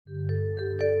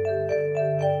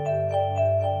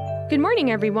Good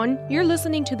morning, everyone. You're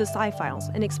listening to the Sci-Files,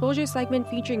 an exposure segment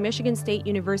featuring Michigan State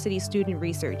University student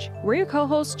research. We're your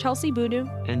co-hosts, Chelsea Boudou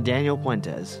and Daniel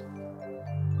Puentes.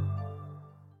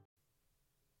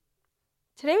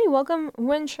 Today we welcome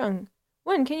Nguyen.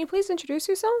 Nguyen, can you please introduce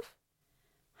yourself?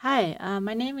 Hi,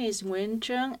 my name is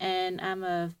Truong, and I'm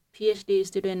a PhD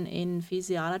student in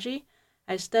physiology.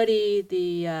 I study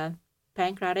the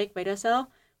pancreatic beta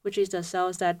cell, which is the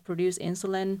cells that produce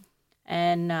insulin,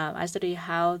 and I study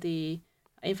how the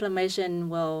inflammation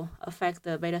will affect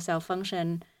the beta cell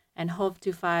function and hope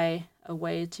to find a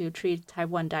way to treat type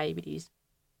 1 diabetes.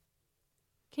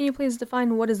 Can you please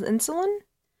define what is insulin?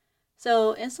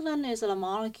 So insulin is a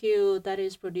molecule that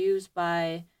is produced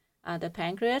by the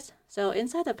pancreas. So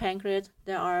inside the pancreas,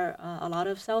 there are a lot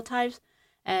of cell types,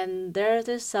 and there are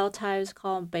these cell types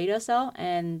called beta cell,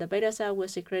 and the beta cell will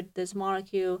secrete this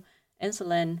molecule,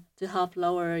 insulin, to help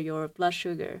lower your blood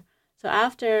sugar. So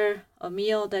after a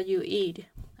meal that you eat,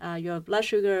 your blood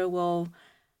sugar will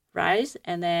rise,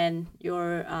 and then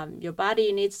your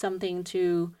body needs something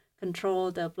to control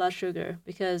the blood sugar,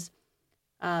 because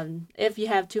if you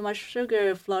have too much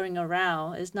sugar flowing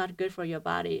around, it's not good for your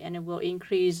body, and it will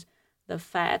increase the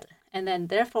fat. And then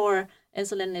therefore,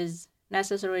 insulin is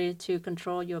necessary to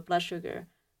control your blood sugar.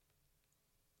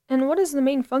 And what is the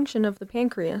main function of the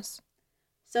pancreas?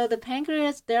 So the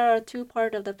pancreas, there are two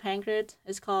parts of the pancreas.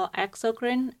 It's called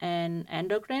exocrine and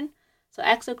endocrine. So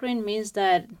exocrine means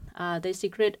that they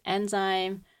secrete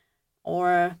enzyme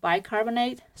or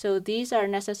bicarbonate. So these are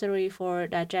necessary for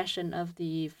digestion of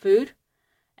the food.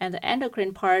 And the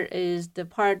endocrine part is the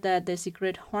part that they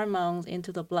secrete hormones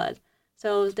into the blood.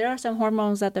 So there are some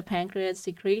hormones that the pancreas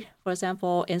secrete. For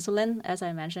example, insulin, as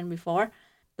I mentioned before.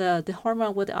 The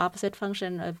hormone with the opposite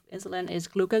function of insulin is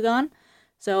glucagon.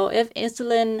 So if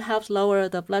insulin helps lower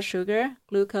the blood sugar,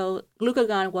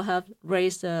 glucagon will help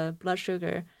raise the blood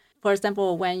sugar. For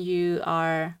example, when you're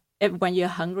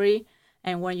hungry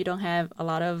and when you don't have a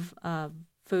lot of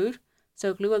food,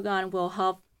 so glucagon will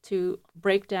help to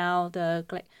break down the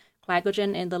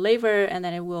glycogen in the liver, and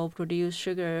then it will produce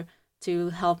sugar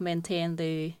to help maintain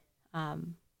the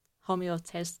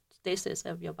homeostasis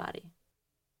of your body.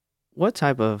 What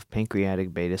type of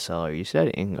pancreatic beta cell are you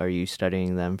studying? Are you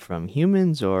studying them from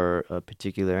humans or a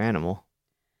particular animal?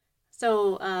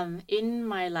 So in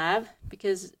my lab,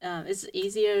 because it's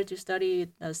easier to study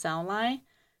the cell line,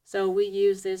 so we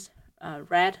use this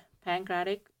rat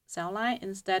pancreatic cell line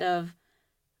instead of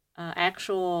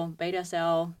actual beta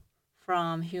cell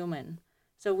from human.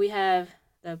 So we have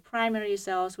the primary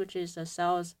cells, which is the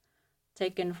cells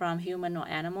taken from human or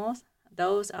animals.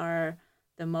 Those are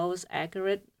the most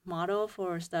accurate model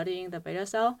for studying the beta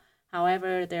cell.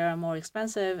 However, they are more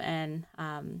expensive and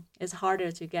it's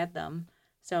harder to get them.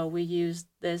 So we use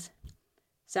this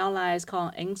cell lines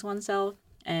called Nguyen cell,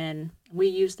 and we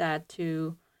use that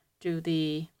to do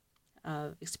the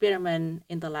experiment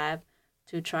in the lab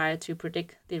to try to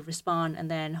predict the response,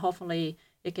 and then hopefully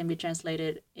it can be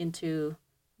translated into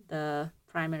the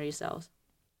primary cells.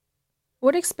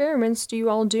 What experiments do you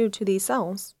all do to these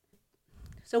cells?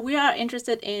 So we are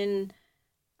interested in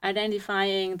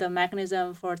identifying the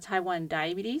mechanism for type 1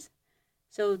 diabetes.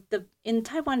 So in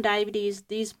type 1 diabetes,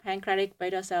 these pancreatic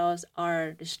beta cells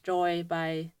are destroyed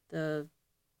by the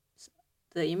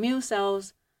immune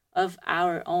cells of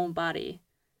our own body.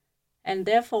 And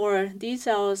therefore, these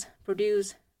cells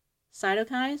produce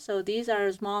cytokines. So these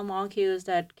are small molecules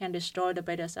that can destroy the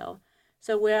beta cell.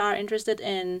 So we are interested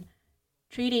in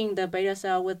treating the beta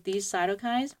cell with these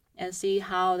cytokines and see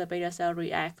how the beta cell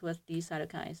reacts with these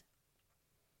cytokines.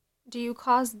 Do you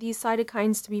cause these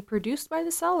cytokines to be produced by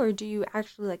the cell, or do you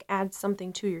actually add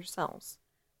something to your cells?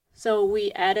 So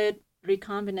we added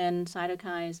recombinant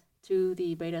cytokines to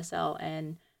the beta cell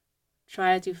and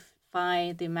try to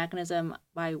find the mechanism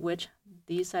by which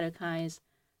these cytokines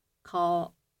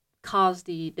cause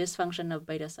the dysfunction of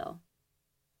beta cell.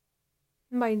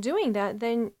 By doing that,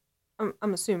 then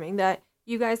I'm assuming that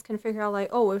you guys can figure out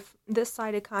if this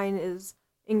cytokine is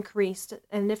increased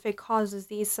and if it causes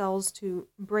these cells to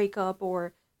break up,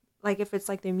 or if it's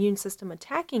the immune system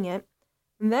attacking it,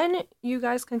 then you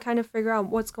guys can kind of figure out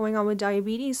what's going on with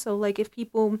diabetes. So if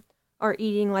people are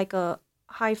eating a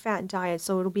high fat diet,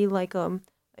 so it'll be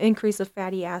increase of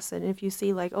fatty acid, and if you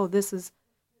see this is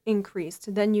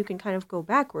increased, then you can kind of go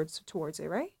backwards towards it,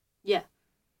 right? Yeah,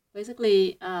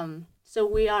 basically, so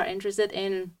we are interested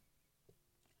in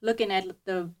looking at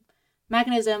the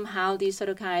mechanism, how these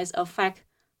cytokines affect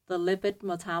the lipid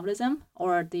metabolism,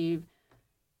 or the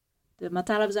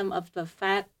metabolism of the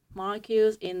fat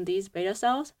molecules in these beta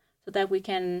cells, so that we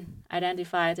can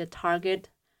identify the target,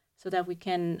 so that we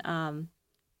can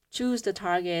choose the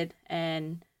target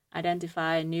and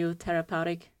identify new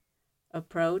therapeutic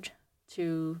approach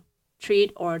to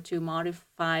treat or to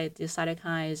modify the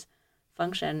cytokines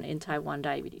function in type 1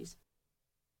 diabetes.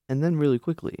 And then, really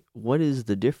quickly, what is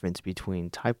the difference between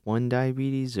type 1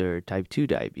 diabetes or type 2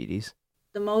 diabetes?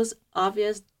 The most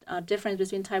obvious difference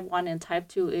between type 1 and type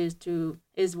 2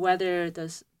 is whether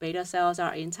the beta cells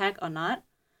are intact or not.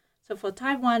 So for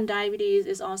type 1 diabetes,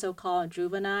 it's also called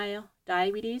juvenile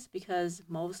diabetes because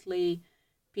mostly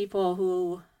people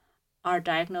who are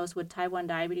diagnosed with type 1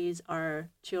 diabetes are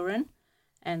children,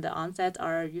 and the onsets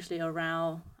are usually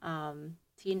around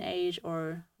teenage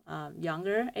or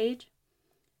younger age.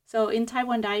 So in type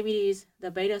 1 diabetes,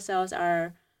 the beta cells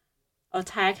are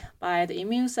attacked by the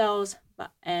immune cells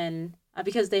and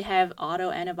because they have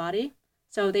autoantibody.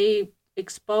 So they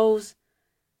expose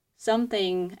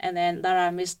something and then that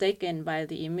are mistaken by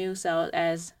the immune cell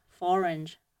as foreign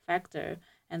factor,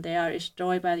 and they are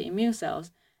destroyed by the immune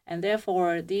cells, and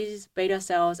therefore these beta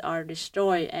cells are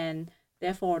destroyed, and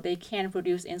therefore they can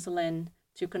produce insulin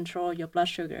to control your blood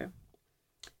sugar.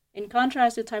 In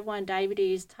contrast to type 1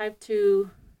 diabetes, type 2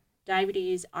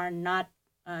 diabetes are not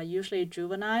usually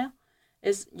juvenile.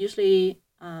 It's usually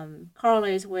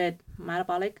correlates with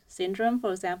metabolic syndrome,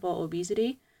 for example,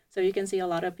 obesity. So you can see a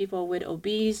lot of people with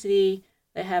obesity,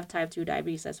 they have type 2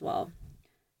 diabetes as well.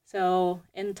 So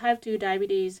in type 2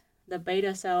 diabetes, the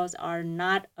beta cells are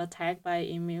not attacked by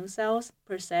immune cells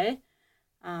per se,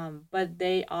 but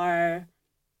they are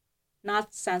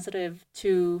not sensitive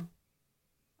to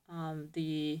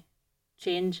the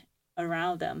change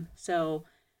around them. So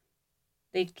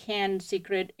they can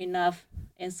secrete enough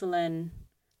insulin,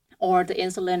 or the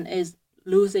insulin is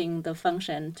losing the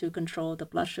function to control the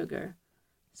blood sugar.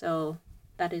 So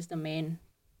that is the main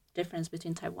difference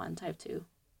between type 1 and type 2.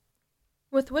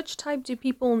 With which type do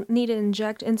people need to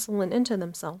inject insulin into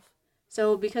themselves?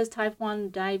 So because type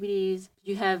 1 diabetes,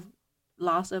 you have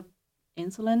loss of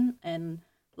insulin and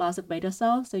loss of beta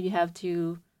cells, so you have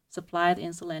to supply the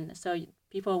insulin. So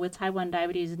people with type 1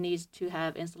 diabetes need to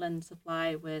have insulin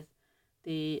supply with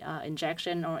the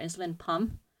injection or insulin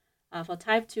pump. For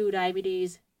type 2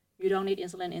 diabetes, you don't need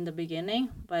insulin in the beginning,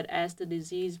 but as the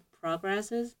disease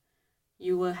progresses,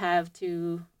 you will have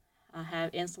to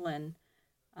have insulin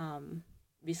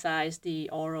besides the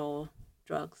oral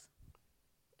drugs.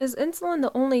 Is insulin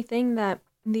the only thing that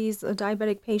these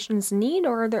diabetic patients need,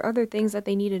 or are there other things that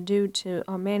they need to do to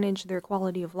manage their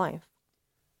quality of life?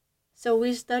 So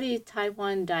we study type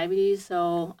 1 diabetes,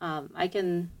 so I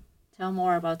can tell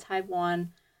more about type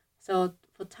 1. So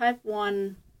for type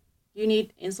 1, you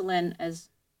need insulin as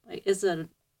like it's an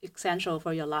essential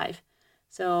for your life.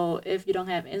 So if you don't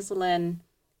have insulin,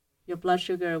 your blood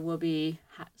sugar will be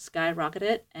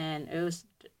skyrocketed, and it was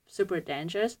super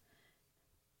dangerous.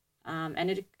 And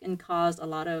it can cause a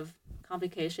lot of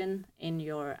complication in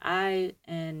your eye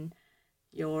and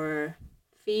your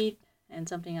feet and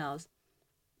something else.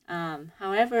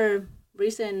 However,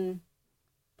 recent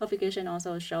publication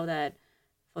also show that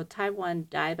for type 1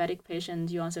 diabetic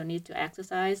patients, you also need to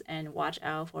exercise and watch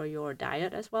out for your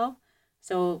diet as well.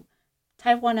 So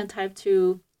type 1 and type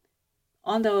 2,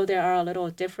 although they are a little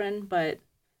different, but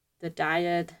the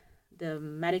diet, the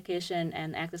medication,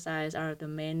 and exercise are the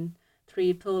main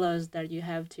three pillars that you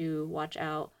have to watch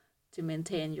out to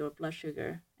maintain your blood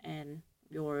sugar and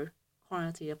your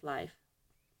quality of life.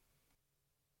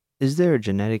 Is there a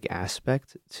genetic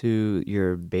aspect to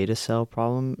your beta cell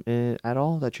problem at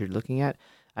all that you're looking at?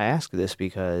 I ask this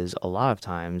because a lot of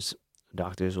times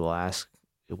doctors will ask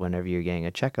whenever you're getting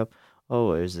a checkup,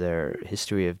 oh, is there a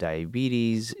history of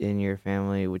diabetes in your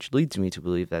family? Which leads me to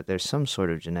believe that there's some sort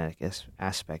of genetic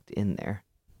aspect in there.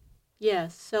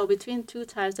 Yes, so between two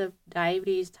types of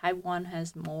diabetes, type 1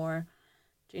 has more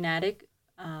genetic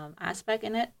aspect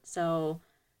in it. So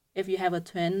if you have a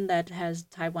twin that has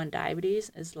type 1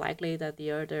 diabetes, it's likely that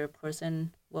the other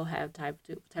person will have type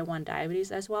 1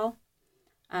 diabetes as well.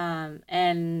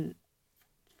 And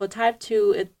for type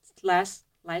 2, it's less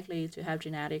likely to have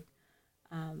genetic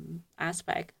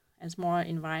aspect. It's more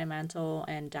environmental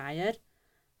and diet.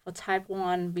 For type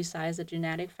 1, besides the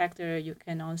genetic factor, you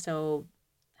can also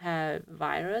have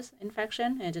virus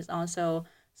infection. It is also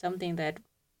something that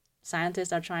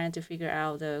scientists are trying to figure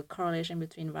out the correlation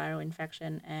between viral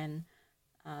infection and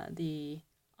the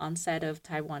onset of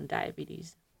type 1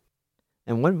 diabetes.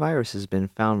 And what virus has been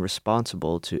found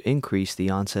responsible to increase the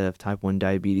onset of type 1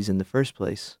 diabetes in the first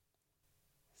place?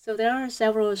 So there are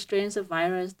several strains of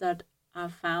virus that are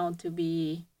found to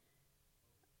be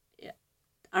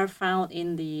are found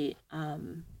in the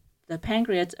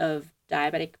pancreas of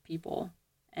diabetic people,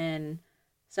 and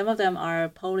some of them are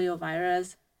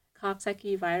poliovirus,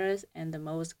 Coxsackie virus, and the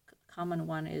most common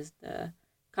one is the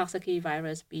Coxsackie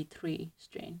virus B3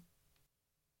 strain.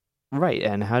 Right,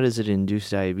 and how does it induce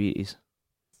diabetes?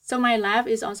 So my lab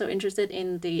is also interested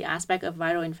in the aspect of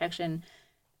viral infection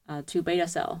to beta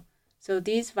cell. So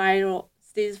these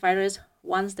virus,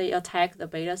 once they attack the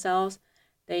beta cells,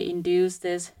 they induce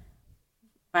this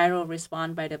viral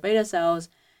response by the beta cells,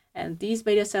 and these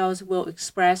beta cells will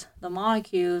express the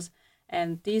molecules,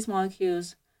 and these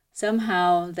molecules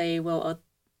somehow they will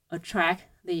attract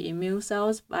the immune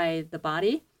cells by the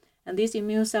body, and these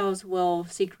immune cells will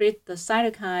secrete the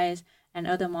cytokines and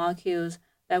other molecules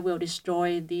that will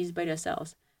destroy these beta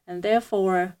cells, and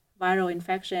therefore viral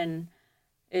infection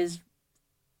is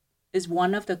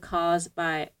one of the cause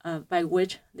by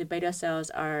which the beta cells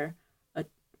are a,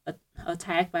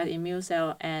 attacked by the immune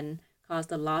cell and cause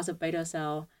the loss of beta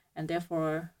cell and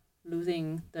therefore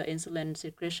losing the insulin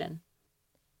secretion.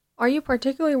 Are you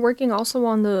particularly working also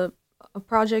on the a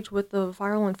project with the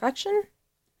viral infection?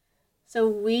 So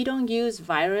we don't use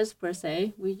virus per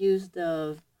se. We use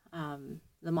the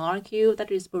molecule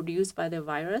that is produced by the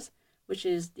virus, which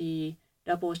is the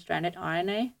double-stranded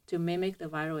RNA, to mimic the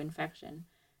viral infection,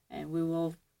 and we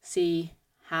will see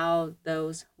how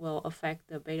those will affect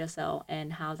the beta cell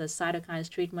and how the cytokines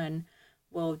treatment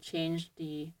will change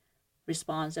the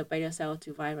response of beta cell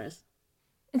to virus.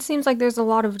 It seems like there's a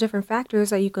lot of different factors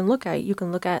that you can look at. You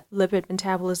can look at lipid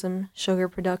metabolism, sugar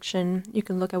production. You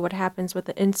can look at what happens with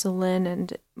the insulin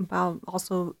and about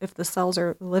also if the cells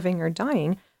are living or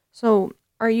dying. So,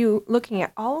 are you looking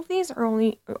at all of these,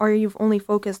 or are you only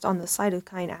focused on the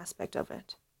cytokine aspect of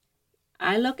it?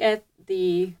 I look at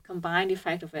the combined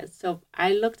effect of it. So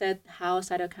I looked at how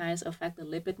cytokines affect the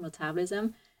lipid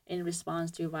metabolism in response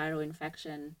to viral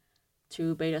infection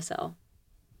to beta cell.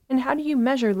 And how do you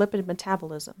measure lipid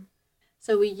metabolism?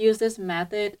 So we use this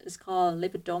method. It's called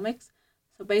lipidomics.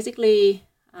 So basically,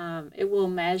 it will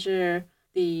measure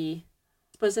the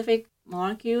specific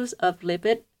molecules of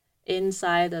lipid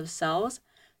inside of cells.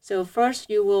 So first,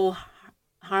 you will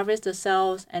harvest the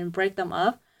cells and break them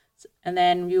up, and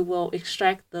then you will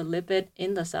extract the lipid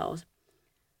in the cells.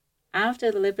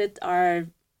 After the lipids are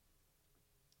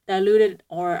diluted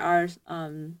or are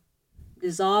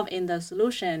dissolved in the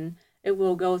solution, it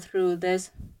will go through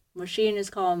this machine is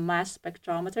called mass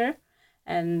spectrometer,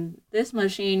 and this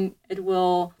machine it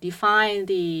will define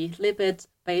the lipids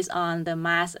based on the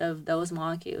mass of those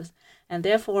molecules, and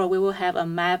therefore we will have a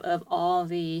map of all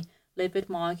the lipid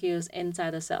molecules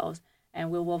inside the cells,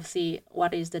 and we will see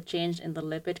what is the change in the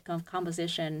lipid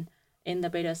composition in the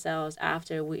beta cells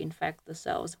after we infect the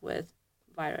cells with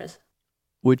virus.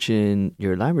 Which in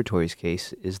your laboratory's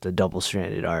case is the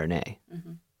double-stranded RNA.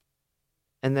 Mm-hmm.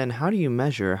 And then how do you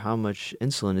measure how much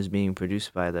insulin is being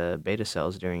produced by the beta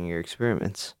cells during your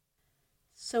experiments?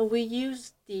 So we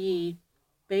use the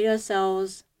beta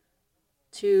cells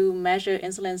to measure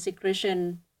insulin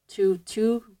secretion to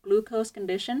two glucose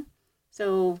condition.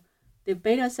 So the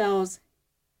beta cells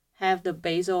have the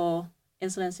basal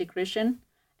insulin secretion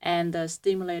and the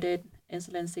stimulated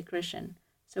insulin secretion.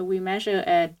 So we measure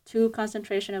at two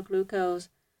concentration of glucose,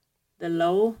 the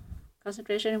low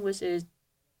concentration, which is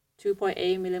 2.8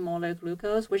 millimolar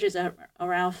glucose, which is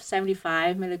around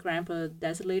 75 milligram per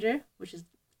deciliter, which is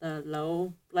the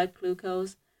low blood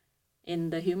glucose in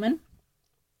the human.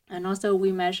 And also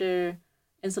we measure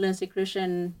insulin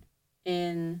secretion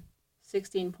in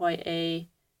 16.8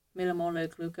 millimolar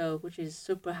glucose, which is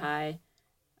super high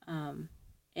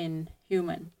in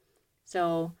human.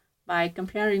 So by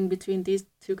comparing between these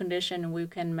two conditions, we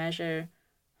can measure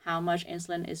how much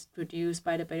insulin is produced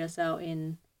by the beta cell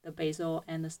in the basal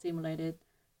and the stimulated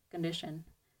condition.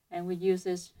 And we use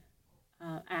this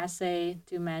assay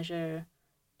to measure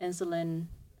insulin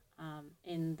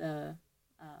in the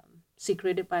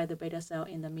secreted by the beta cell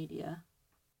in the media.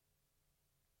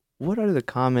 What are the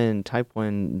common type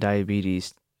 1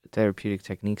 diabetes therapeutic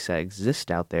techniques that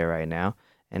exist out there right now?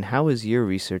 And how is your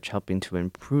research helping to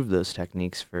improve those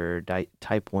techniques for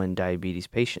type 1 diabetes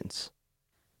patients?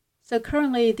 So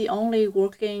currently, the only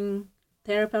working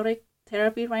therapeutic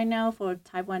therapy right now for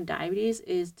type 1 diabetes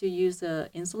is to use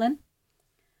insulin.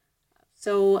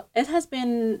 So it has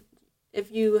been,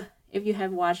 if you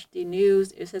have watched the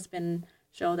news, it has been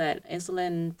shown that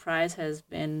insulin price has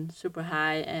been super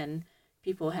high and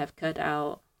people have cut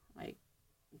out like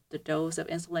the dose of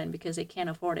insulin because they can't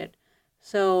afford it.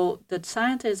 So the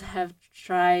scientists have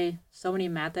tried so many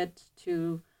methods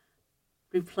to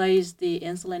replace the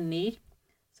insulin need.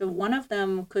 So one of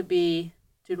them could be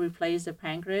to replace the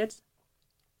pancreas.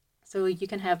 So you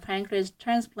can have pancreas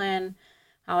transplant.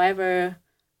 However,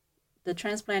 the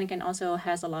transplant can also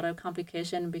has a lot of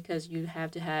complication because you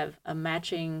have to have a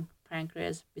matching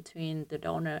pancreas between the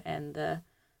donor and the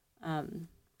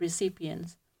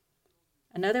recipients.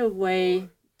 Another way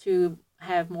to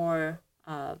have more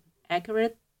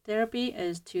accurate therapy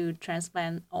is to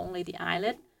transplant only the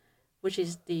islet, which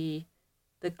is the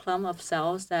clump of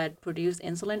cells that produce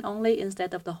insulin only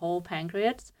instead of the whole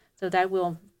pancreas. So that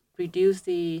will reduce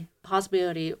the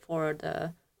possibility for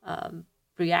the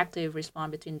reactive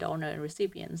response between donor and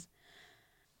recipients.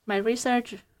 My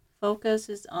research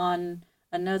focuses on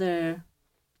another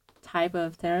type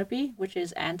of therapy, which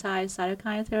is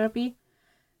anti-cytokine therapy.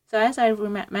 So as I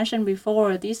mentioned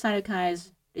before, these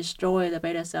cytokines destroy the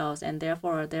beta cells and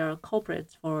therefore they are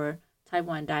culprits for type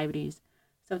 1 diabetes.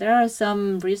 So there are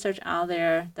some research out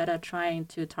there that are trying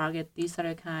to target these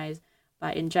cytokines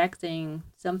by injecting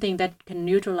something that can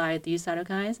neutralize these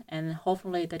cytokines, and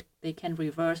hopefully that they can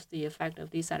reverse the effect of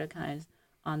these cytokines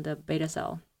on the beta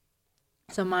cell.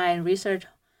 So my research,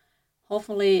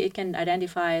 hopefully it can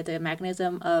identify the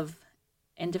mechanism of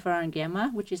interferon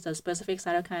gamma, which is the specific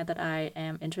cytokine that I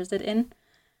am interested in,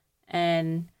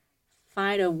 and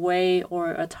find a way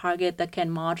or a target that can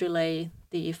modulate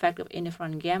the effect of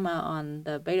interferon gamma on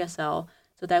the beta cell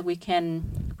so that we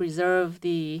can preserve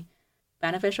the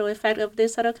beneficial effect of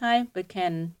this cytokine but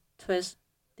can twist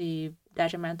the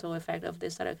detrimental effect of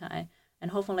this cytokine.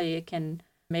 And hopefully it can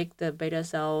make the beta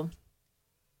cell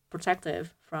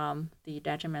protective from the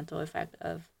detrimental effect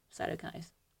of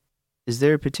cytokines. Is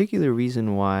there a particular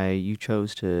reason why you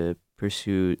chose to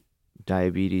pursue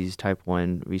diabetes type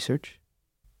 1 research?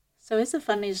 So it's a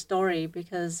funny story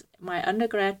because my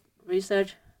undergrad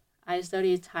research, I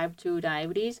studied type 2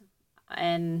 diabetes,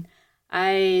 and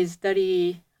I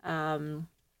study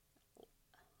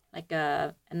like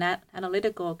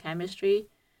analytical chemistry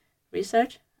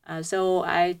research. So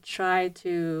I try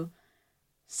to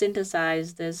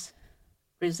synthesize this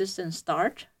resistant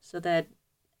starch so that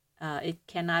it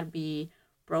cannot be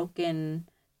broken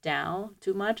down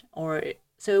too much,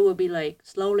 so it will be like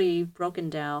slowly broken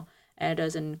down and it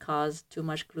doesn't cause too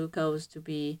much glucose to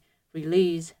be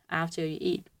released after you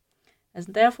eat. And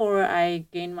therefore, I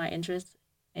gained my interest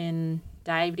in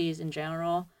diabetes in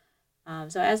general.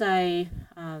 So as I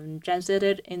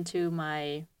transited into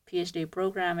my PhD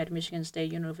program at Michigan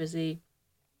State University,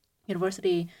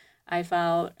 I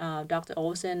found Dr.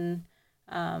 Olson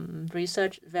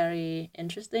research very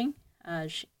interesting.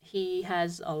 He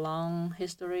has a long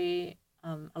history,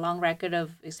 a long record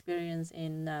of experience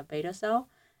in beta cell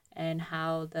and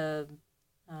how the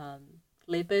um,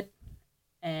 lipid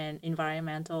and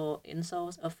environmental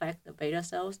insults affect the beta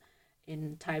cells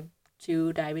in type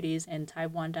 2 diabetes and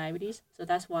type 1 diabetes. So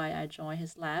that's why I joined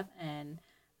his lab, and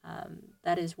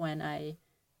that is when I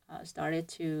started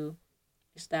to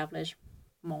establish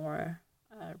more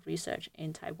research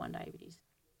in type 1 diabetes.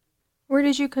 Where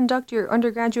did you conduct your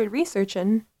undergraduate research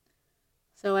in?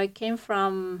 So I came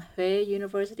from Hue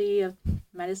University of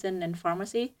Medicine and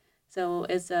Pharmacy. So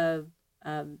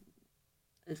um,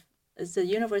 it's, it's a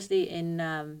university in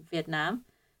Vietnam.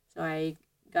 So I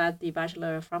got the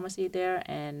Bachelor of Pharmacy there,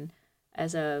 and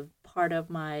as a part of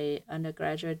my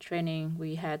undergraduate training,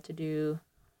 we had to do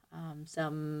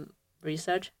some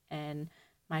research, and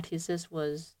my thesis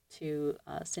was to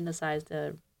synthesize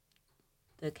the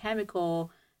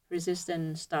chemical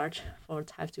resistant starch for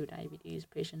type 2 diabetes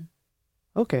patient.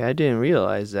 Okay, I didn't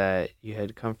realize that you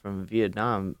had come from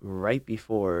Vietnam right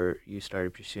before you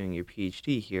started pursuing your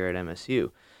PhD here at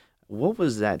MSU. What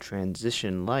was that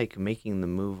transition like, making the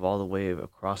move all the way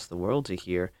across the world to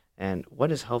here, and what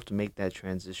has helped make that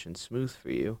transition smooth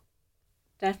for you?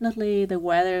 Definitely, the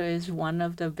weather is one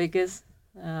of the biggest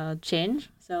change.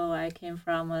 So I came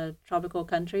from a tropical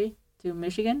country to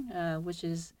Michigan, which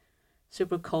is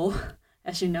super cold,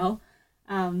 as you know.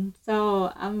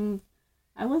 So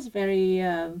I was very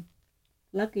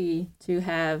lucky to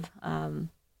have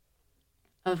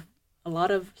a, a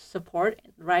lot of support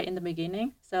right in the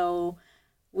beginning. So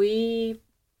we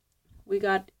we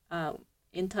got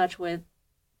in touch with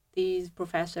these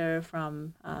professor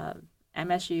from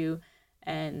MSU,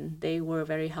 and they were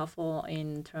very helpful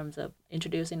in terms of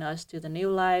introducing us to the new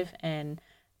life, and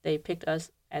they picked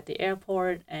us at the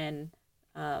airport and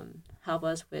help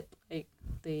us with like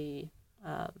the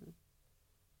um,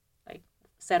 like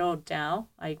settled down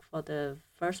like for the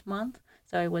first month.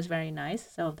 So it was very nice.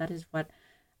 So that is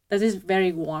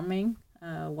very warming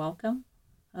welcome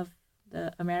of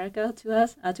the America to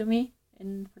us, to me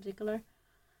in particular.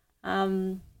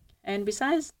 Um, and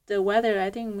besides the weather, I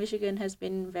think Michigan has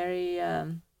been very. I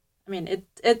mean,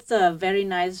 it's a very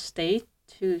nice state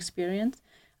to experience.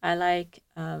 I like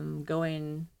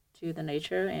going to the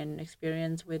nature and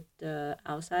experience with the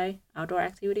outdoor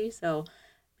activities. So,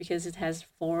 because it has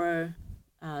four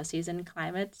season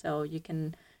climate, so you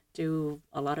can do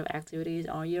a lot of activities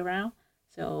all year round.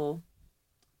 So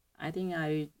I think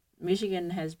Michigan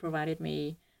has provided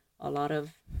me a lot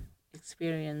of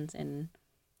experience and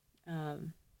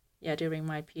um, yeah, during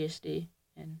my PhD,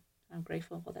 and I'm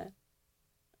grateful for that.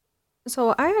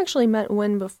 So I actually met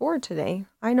Nguyen before today.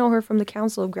 I know her from the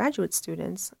Council of Graduate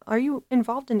Students. Are you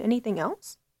involved in anything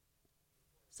else?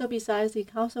 So besides the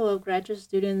Council of Graduate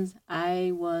Students,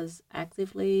 I was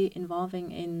actively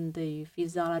involving in the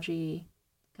Physiology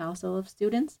Council of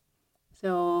Students.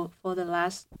 So for the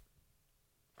last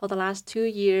 2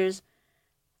 years,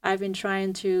 I've been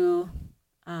trying to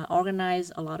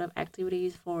organize a lot of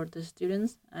activities for the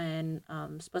students and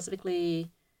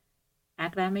specifically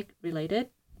academic related.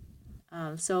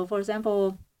 So, for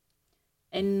example,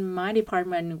 in my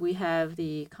department, we have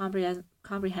the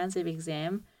comprehensive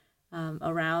exam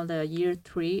around the year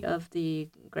 3 of the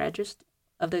graduate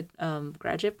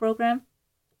program.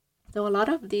 So a lot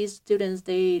of these students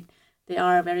they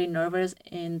are very nervous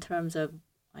in terms of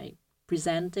like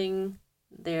presenting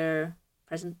their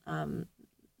present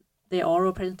their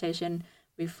oral presentation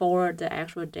before the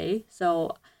actual day.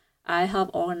 So I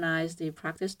help organize the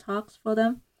practice talks for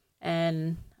them,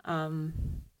 and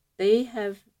they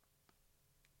have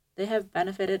they have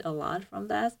benefited a lot from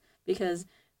that because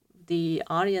the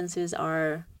audiences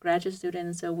are graduate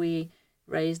students, so we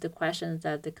raise the questions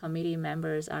that the committee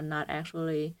members are not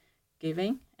actually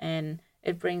giving, and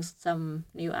it brings some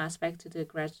new aspect to the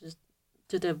graduate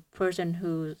to the person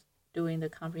who's doing the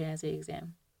comprehensive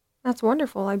exam. That's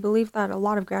wonderful. I believe that a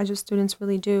lot of graduate students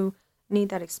really do need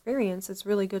that experience. It's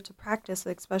really good to practice,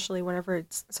 especially whenever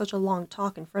it's such a long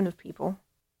talk in front of people.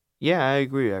 Yeah, I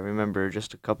agree. I remember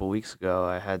just a couple weeks ago,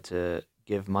 I had to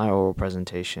give my oral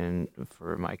presentation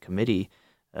for my committee,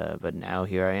 but now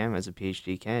here I am as a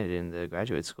PhD candidate in the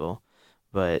graduate school.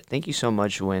 But thank you so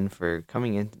much, Win, for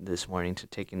coming in this morning to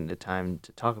taking the time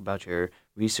to talk about your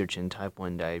research in type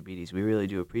 1 diabetes. We really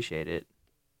do appreciate it.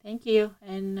 Thank you,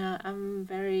 and I'm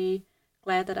very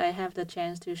glad that I have the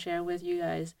chance to share with you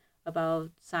guys about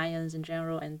science in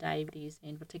general and diabetes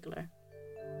in particular.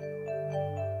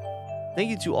 Thank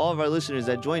you to all of our listeners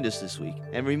that joined us this week.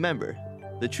 And remember,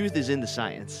 the truth is in the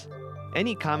science.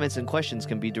 Any comments and questions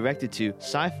can be directed to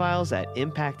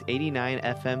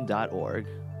scifiles@impact89fm.org.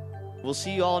 We'll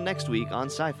see you all next week on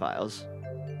Sci-Files.